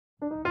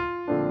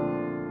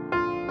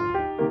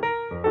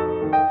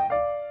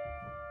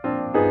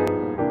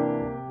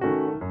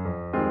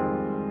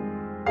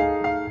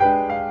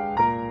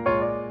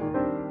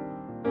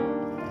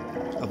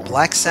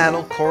black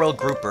saddle coral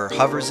grouper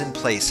hovers in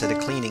place at a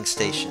cleaning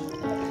station.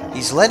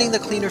 He's letting the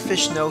cleaner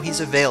fish know he's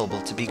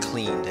available to be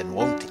cleaned and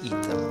won't eat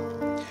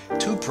them.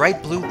 Two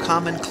bright blue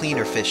common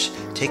cleaner fish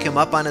take him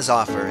up on his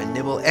offer and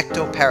nibble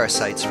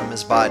ectoparasites from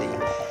his body,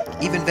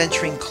 even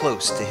venturing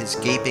close to his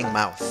gaping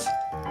mouth.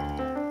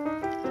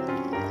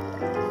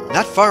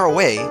 Not far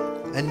away,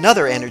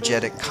 another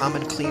energetic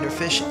common cleaner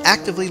fish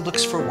actively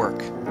looks for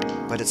work,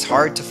 but it's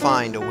hard to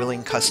find a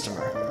willing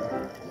customer.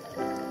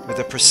 With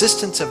the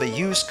persistence of a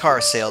used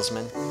car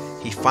salesman,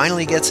 he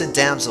finally gets a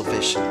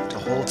damselfish to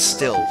hold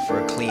still for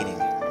a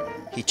cleaning.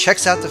 He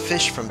checks out the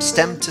fish from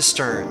stem to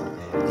stern,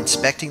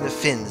 inspecting the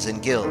fins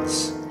and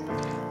gills.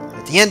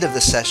 At the end of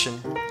the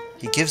session,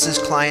 he gives his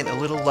client a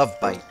little love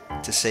bite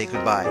to say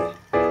goodbye.